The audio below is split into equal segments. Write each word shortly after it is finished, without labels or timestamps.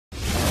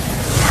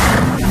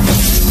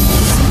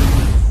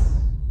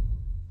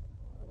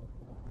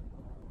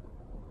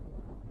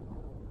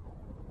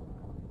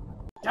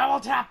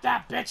tap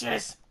that,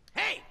 bitches!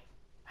 Hey!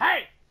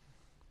 Hey!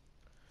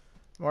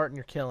 Martin,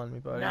 you're killing me,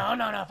 buddy. No.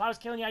 If I was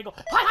killing you, I'd go,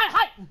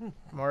 hi!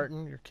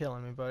 Martin, you're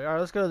killing me, buddy. All right,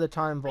 let's go to the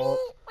time vault.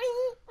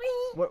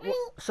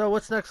 So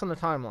what's next on the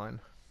timeline?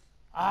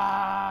 I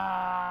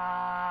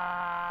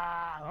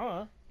don't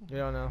know. You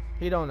don't know.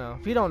 He don't know.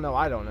 If you don't know,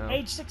 I don't know.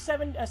 Age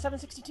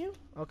 762?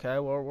 Okay,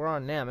 well, we're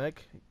on Namek.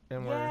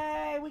 And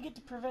Yay, we get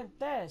to prevent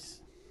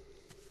this.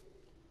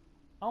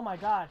 Oh my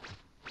god.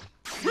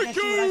 You guys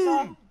see what I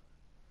saw?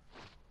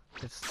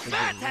 It's the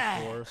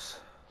Genyu Force.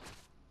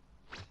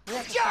 We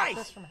have to stop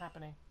this from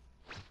happening.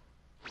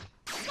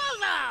 Go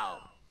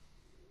now!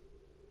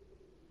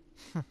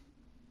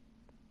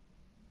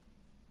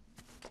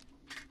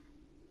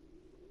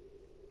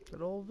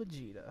 Good old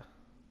Vegeta.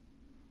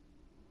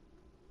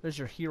 There's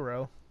your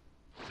hero.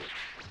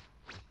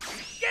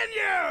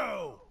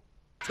 Genyu!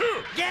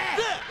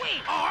 Yeah!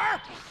 We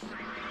are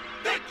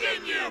the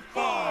Genyu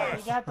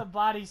Force! We got the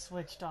body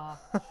switched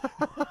off.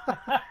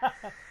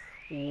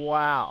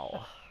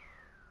 Wow.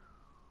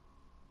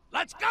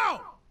 Let's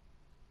go!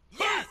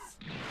 Yes!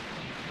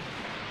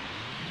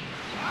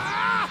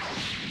 Ah!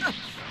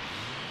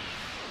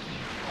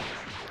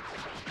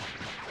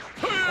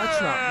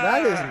 That's not.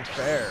 That isn't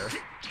fair.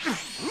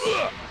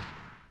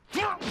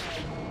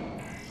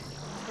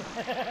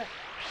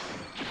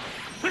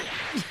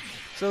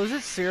 So is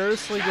it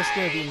seriously just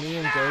gonna be me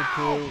and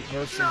Goku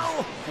versus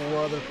 4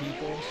 other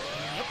people?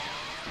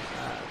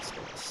 That's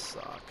gonna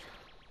suck.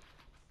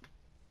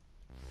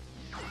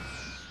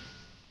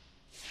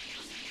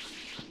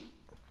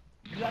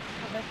 You have to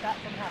prevent that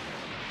from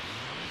happening.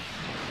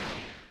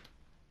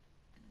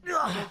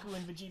 Goku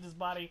in Vegeta's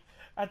body.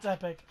 That's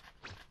epic.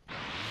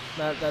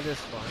 That is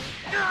funny.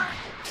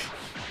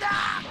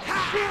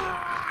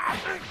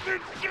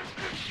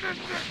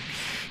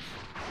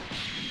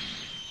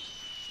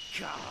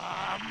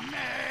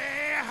 Kamehameha!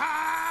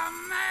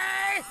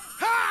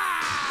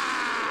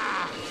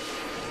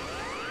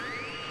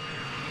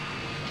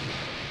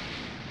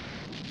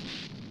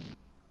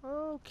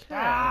 Okay.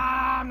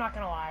 I'm not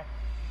gonna lie.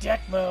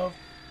 Dick move.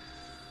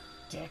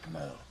 Dick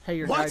move. Hey,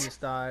 your What? guy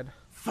just died.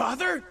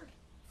 Father?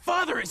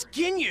 Father is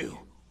Genyu!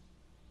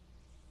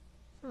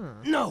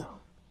 No,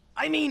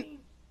 I mean,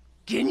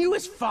 Genyu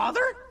is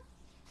father?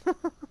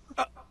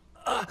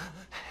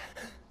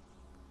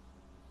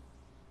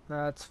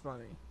 That's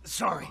funny.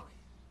 Sorry,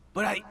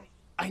 but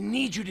I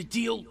need you to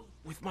deal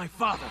with my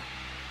father.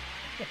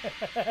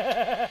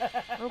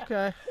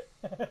 Okay.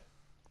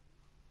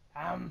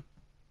 I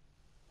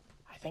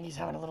think he's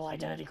having a little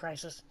identity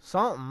crisis.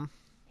 Something.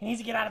 He needs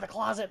to get out of the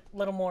closet a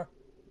little more.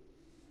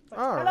 Like,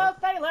 All hello,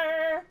 right.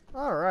 sailor!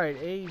 Alright,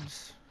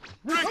 age.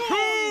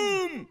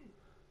 Raccoon!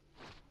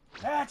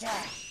 Gotcha!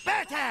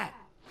 Bata!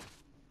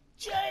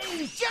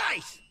 Jeez!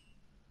 Jace!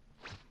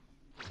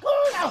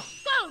 Gordo!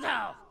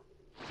 Goldo!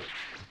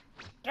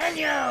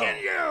 Genyu!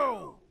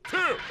 Genyu!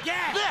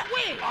 Yeah!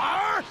 We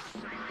are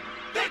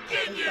the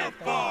Genyu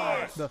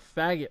Force! The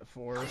faggot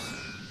force.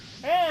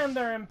 And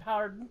they're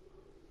empowered.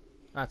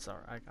 That's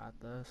alright, I got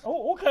this.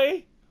 Oh,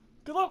 okay.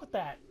 Good luck with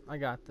that. I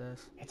got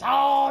this. It's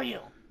all you.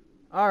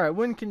 Alright,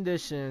 win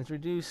conditions.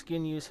 Reduce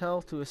Genyu's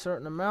health to a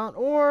certain amount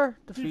or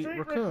defeat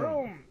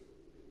Raccoon.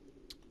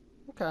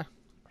 Okay.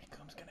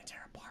 Raccoon's gonna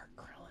tear apart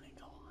Krillin and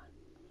go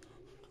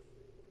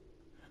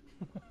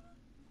on.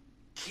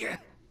 Yeah.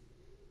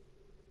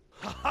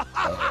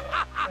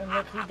 And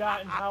look who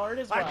got empowered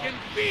as well. I can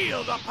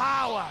feel the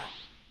power!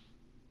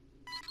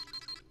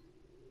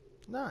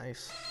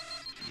 Nice.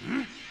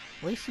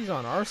 At least he's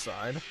on our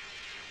side.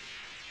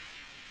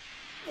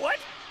 What?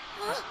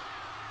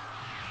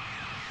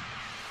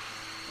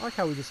 I like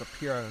how we just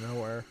appear out of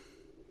nowhere.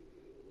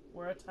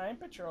 We're a time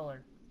patroller.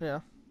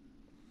 Yeah.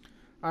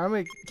 Alright, I'm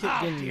gonna kick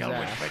I'll Genyu's deal with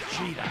ass.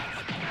 Vegeta.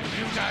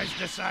 You guys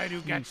decide who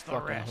You gets the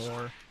fucking rest.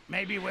 whore.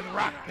 Maybe with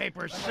rock,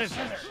 paper,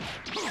 scissors.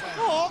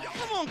 Oh,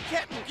 come on,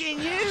 Captain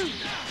Genyu.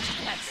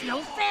 That's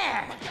no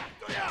fair!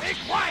 Be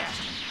quiet!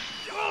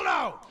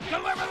 Uno,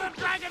 deliver the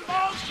Dragon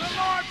Balls to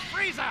Lord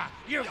Frieza!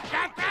 You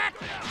got that?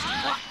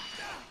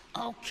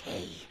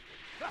 Okay.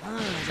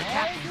 The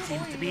captain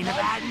seems to be in a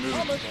bad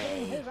mood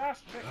today. His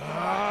ass kicked.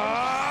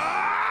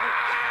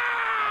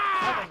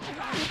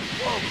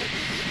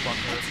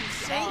 That's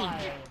insane.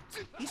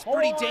 He's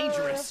pretty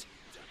dangerous.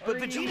 But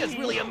Vegeta's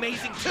really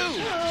amazing too.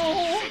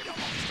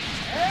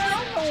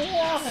 And the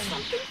one.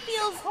 Something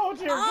feels Oh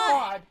dear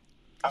odd. God.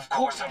 Of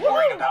course I'm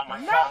worried about my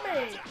Not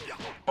father, me.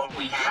 but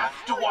we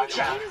have to watch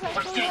out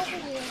for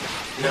Genyu.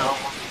 No,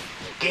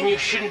 Genyu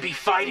shouldn't be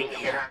fighting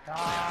here.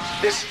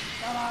 This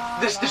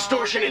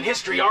distortion in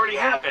history already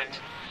happened.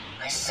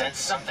 I sense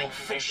something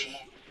fishy.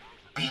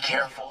 Be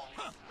careful.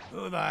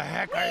 Who the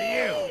heck are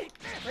you?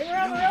 Bring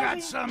around You the got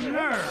Rosie. some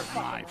nerve,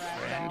 my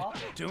friend,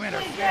 to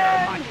interfere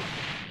in my...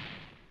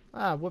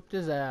 Ah, whipped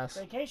his ass.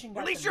 Vacation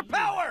got Release the your beat.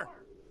 power!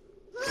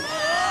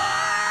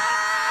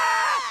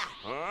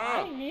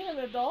 I need an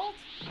adult.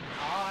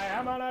 I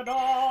am an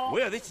adult.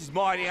 Well, this is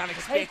mighty Take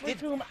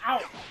unexpected. Raccoon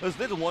out. Those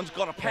little ones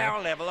got a power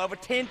level over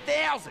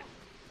 10,000.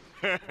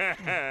 Damn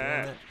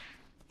it.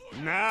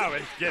 Now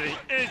it's getting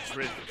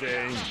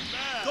interesting.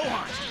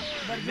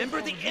 Gohan,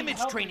 remember the image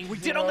training we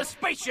did on the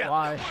spaceship?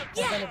 Why?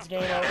 Then it's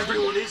game over.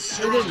 Everyone is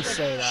They strong. didn't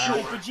say that.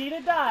 If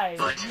Vegeta dies,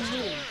 But- you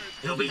lose.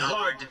 It'll be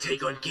hard to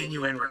take on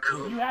Ginyu and You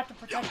Raccoon. have to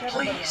protect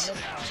everybody on Please, this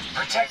house.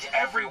 protect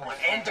everyone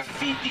and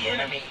defeat the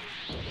enemy.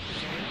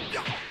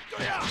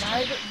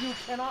 Neither, you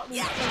cannot lose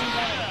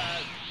anyone.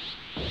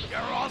 You're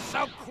all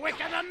so quick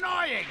and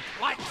annoying,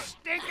 like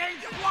stinking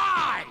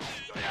flies!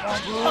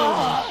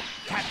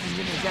 Captain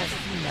Yin does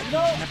seem like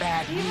No, he's in a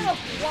bad even mood. a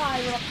fly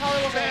with a power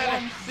level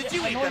Man, 1... did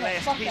you eat annoy the the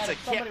last fuck piece out of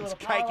somebody Captain's with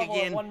a power cake level of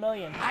again? 1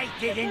 million. I If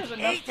didn't there's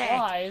enough eat it!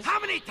 flies, How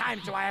many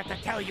times do I have to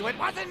tell you it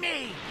wasn't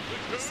me?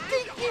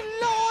 Stinky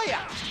lawyer!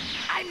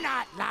 I'm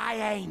not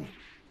lying!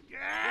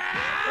 Great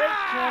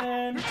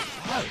cannon.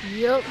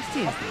 Yep.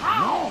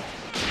 Ow!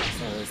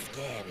 So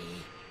scary.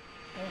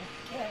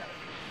 Okay.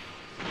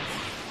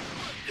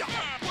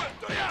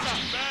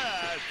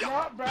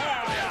 Not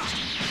bad.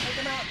 Take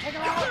him out. Take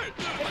him out.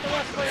 Take the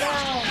rest way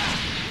down.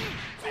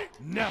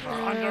 Never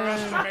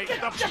underestimate the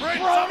Prince of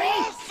jabroni!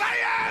 all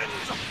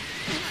Saiyans!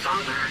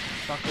 Father,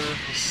 Fucker.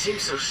 he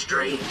seems so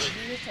strange.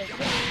 You take it.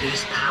 Did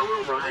his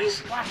power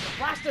rise Blast him.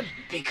 Blast him.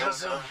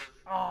 because of...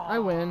 I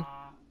win.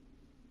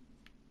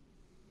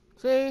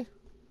 See?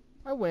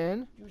 I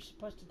win. You were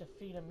supposed to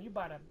defeat him. You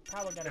probably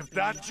got to If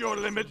that's your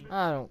limit,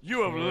 I don't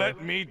you have care.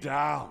 let me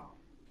down.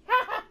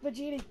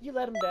 Vegeta, you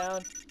let him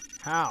down.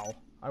 How?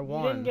 I You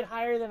won. didn't get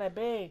higher than a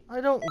B. I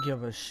don't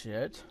give a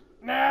shit.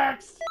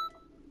 Next!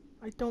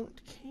 I don't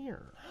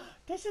care.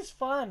 This is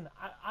fun.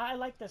 I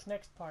like this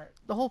next part.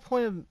 The whole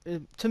point of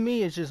it, to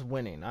me, is just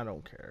winning. I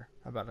don't care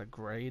about a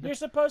grade. You're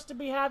supposed to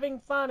be having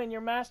fun and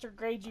your master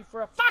grades you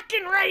for a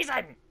fucking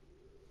reason!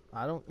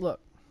 I don't look.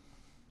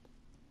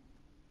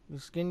 You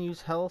can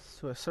use health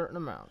to a certain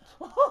amount.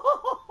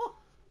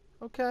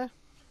 Okay.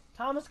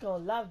 Thomas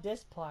gonna love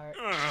this part.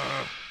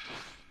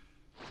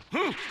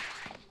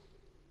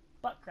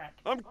 Butt crack.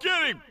 I'm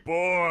getting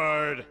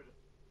bored.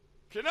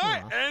 Can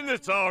I end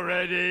this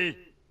already?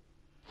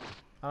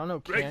 I don't know.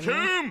 Can you?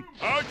 Raccoon,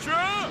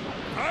 Ultra,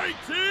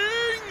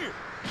 fighting!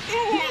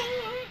 Ooh.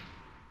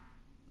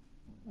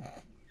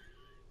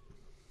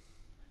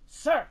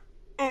 Sir,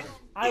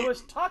 I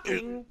was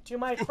talking to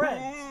my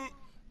friends.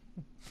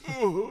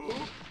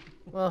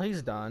 Well,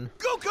 he's done.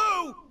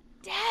 Goku!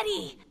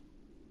 Daddy!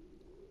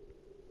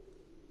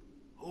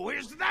 Who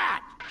is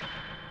that?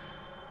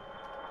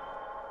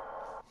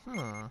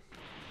 Huh.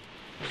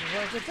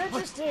 Like, it's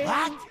interesting.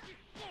 What?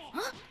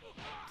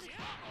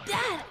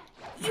 Dad!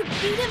 You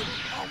beat him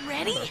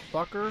already?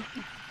 Fucker.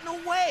 No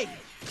way!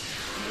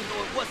 Even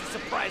though it was a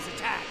surprise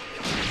attack.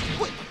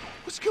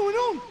 What's going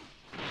on?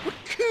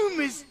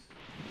 Raccoon is...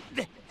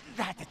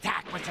 That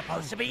attack was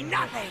supposed to be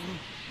nothing!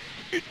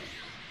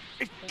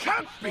 It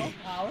can't be!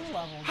 Power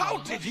level. How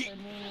did he...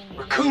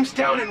 Raccoon's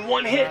down in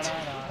one hit.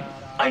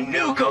 I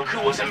knew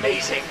Goku was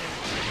amazing.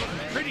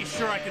 Pretty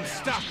sure I can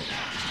stop it.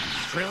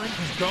 Krillin,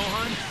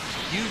 Gohan,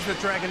 use the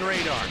Dragon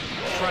Radar.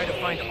 Try to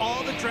find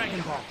all the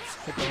Dragon Balls.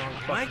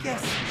 My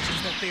guess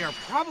is that they are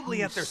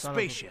probably at their Son of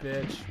a spaceship.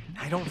 bitch.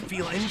 I don't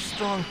feel any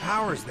strong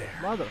powers there.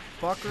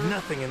 Motherfucker.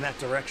 Nothing in that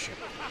direction.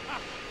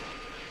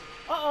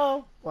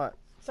 Uh-oh. What?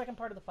 Second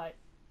part of the fight.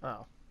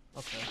 Oh.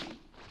 Okay.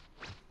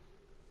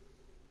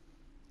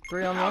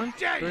 3 on How 1?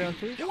 dare 3 on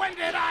you? 2? When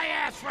did I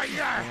ask for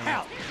your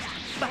help?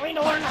 We need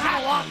to learn how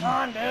to lock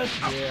on, dude.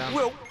 Yeah.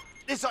 Well,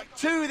 it's like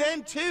 2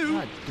 then 2.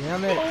 God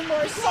damn it. Oh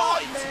my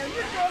god, man.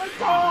 You're gonna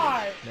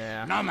die.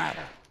 Yeah. No matter.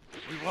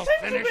 We will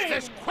Listen to finish me.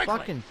 this quickly.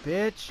 Fucking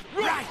bitch.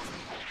 Right!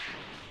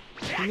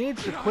 He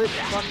needs to quit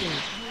fucking.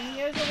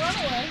 He is a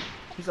runaway.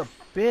 He's a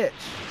bitch.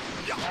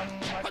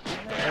 What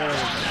There we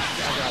go.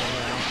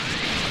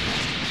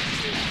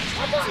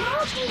 I got him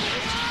now.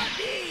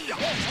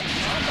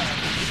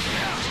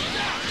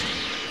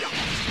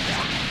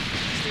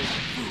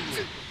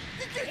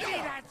 the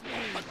hell?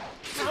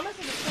 Thomas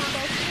is a combo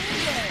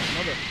finger.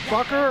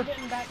 Motherfucker.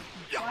 Getting back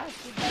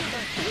blasted by the...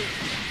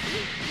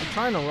 I'm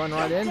trying to run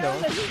right into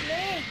Down the him.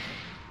 snake.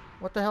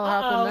 What the hell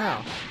Uh-oh. happened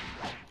now?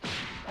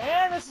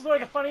 And this is where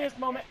the funniest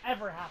moment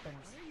ever happens.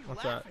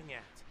 What's that? Laughing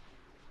at?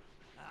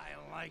 I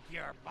like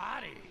your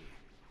body.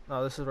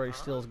 Oh, this is where he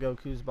steals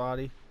Goku's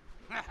body.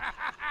 Well,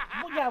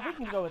 yeah, we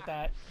can go with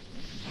that.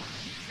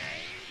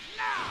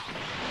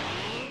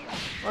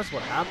 That's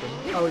what happened.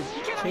 Oh, he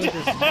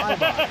changes my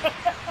body.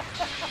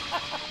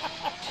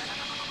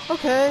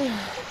 Okay.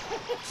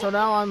 So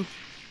now I'm.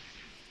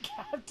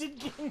 Captain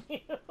Ginyu.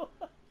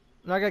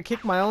 Now I gotta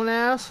kick my own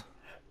ass?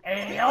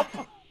 Yep.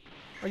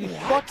 Are you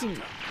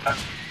fucking.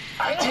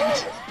 I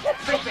didn't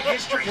think the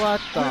history What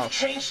the- would have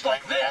changed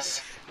like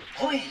this.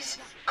 Please,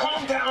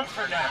 calm down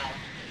for now.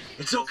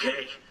 It's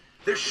okay.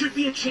 There should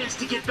be a chance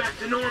to get back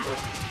to normal.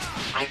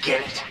 I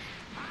get it.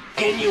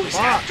 Genyu is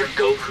Fuck. after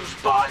Goku's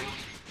body.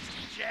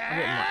 I'm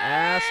getting my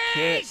ass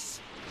kicked.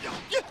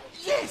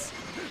 Yes!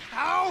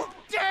 How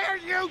dare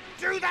you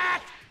do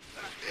that?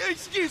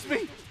 Excuse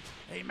me.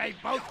 They may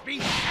both be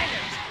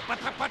Saiyans, but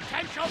the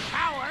potential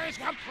power is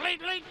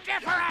completely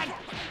different!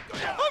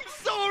 I'm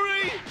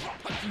sorry.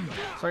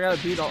 So I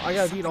gotta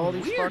beat all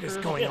these Weird is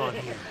fuckers. going on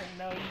here.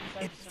 No, you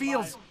It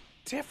feels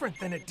different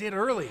than it did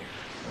earlier.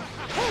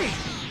 Hey!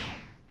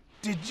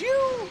 Did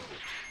you?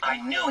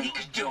 I knew he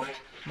could do it.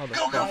 Go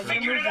Motherfucker.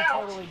 figure it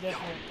out. Totally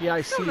different. Yeah, I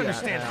I see don't that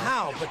understand now.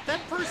 how, but that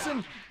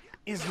person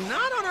is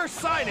not on our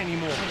side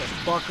anymore.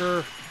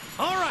 Fucker.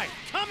 All right,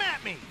 come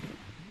at me.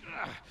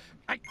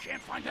 I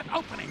can't find an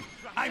opening.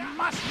 I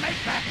must make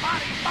that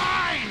body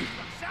mine!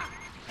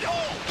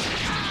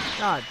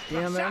 God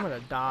damn it, I'm gonna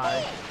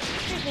die.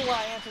 Excuse me while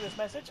I answer this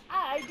message.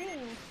 I do.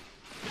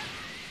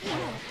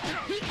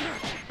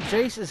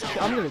 Jace is.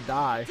 I'm gonna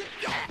die.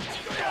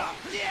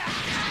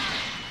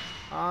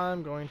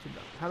 I'm going to die.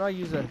 How do I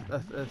use a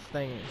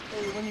thing?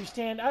 When you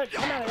stand up,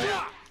 come out of it.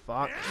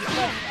 Fuck. You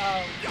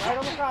press right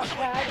on the cross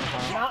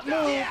pad, not move,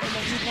 and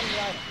then you can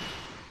the item.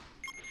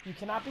 You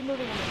cannot be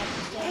moving and you have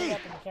to stand Hey, up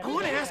and you can't I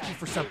want to ask you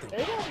for something. There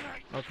you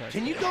go. Okay.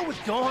 Can you go with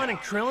Gohan and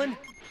Krillin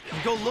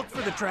and go look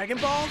for the Dragon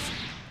Balls?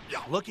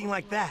 Looking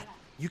like that,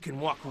 you can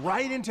walk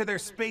right into their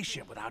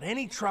spaceship without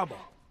any trouble.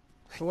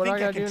 So what do I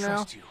think I gotta can do now?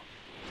 trust you.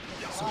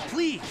 So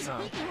please.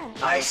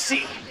 I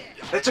see.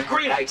 That's a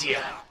great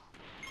idea.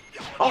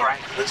 All right,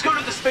 let's go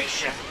to the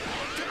spaceship.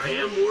 I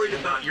am worried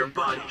about your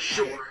body,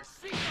 sure.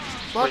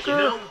 But you Fucker.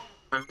 know,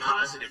 I'm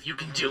positive you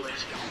can do it.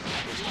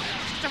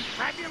 The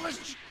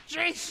fabulous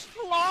Jace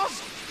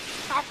lost!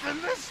 How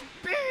can this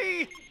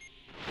be?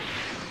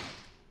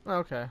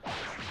 Okay.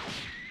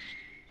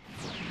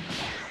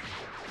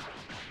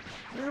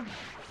 You're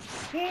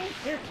seeing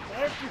your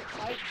character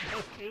fight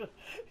Goku,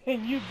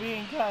 and you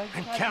being kind of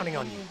I'm counting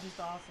on you. is just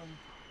awesome.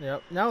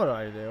 Yep. Now what do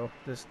I do?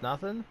 Just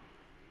nothing?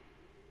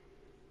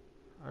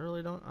 I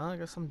really don't. I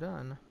guess I'm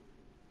done.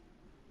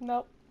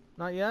 Nope.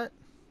 Not yet?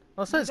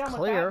 Well, it You're says done with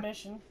clear. that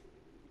mission.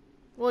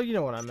 Well, you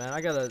know what I meant.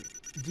 I gotta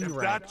If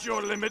D-rank. that's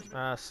your limit,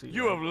 Ah, see.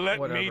 you have let me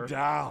Whatever.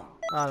 down.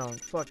 I don't.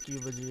 Fuck you,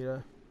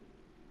 Vegeta.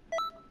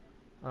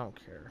 I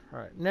don't care.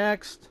 Alright,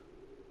 next.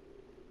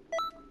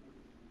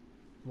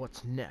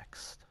 What's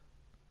next?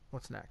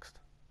 What's next?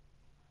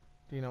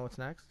 Do you know what's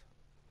next?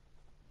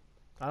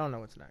 I don't know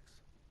what's next.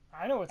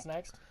 I know what's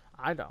next.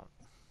 I don't.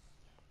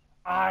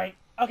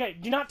 Okay,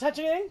 do not touch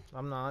anything.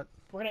 I'm not.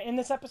 We're gonna end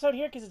this episode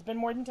here because it's been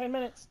more than 10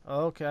 minutes.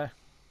 Okay.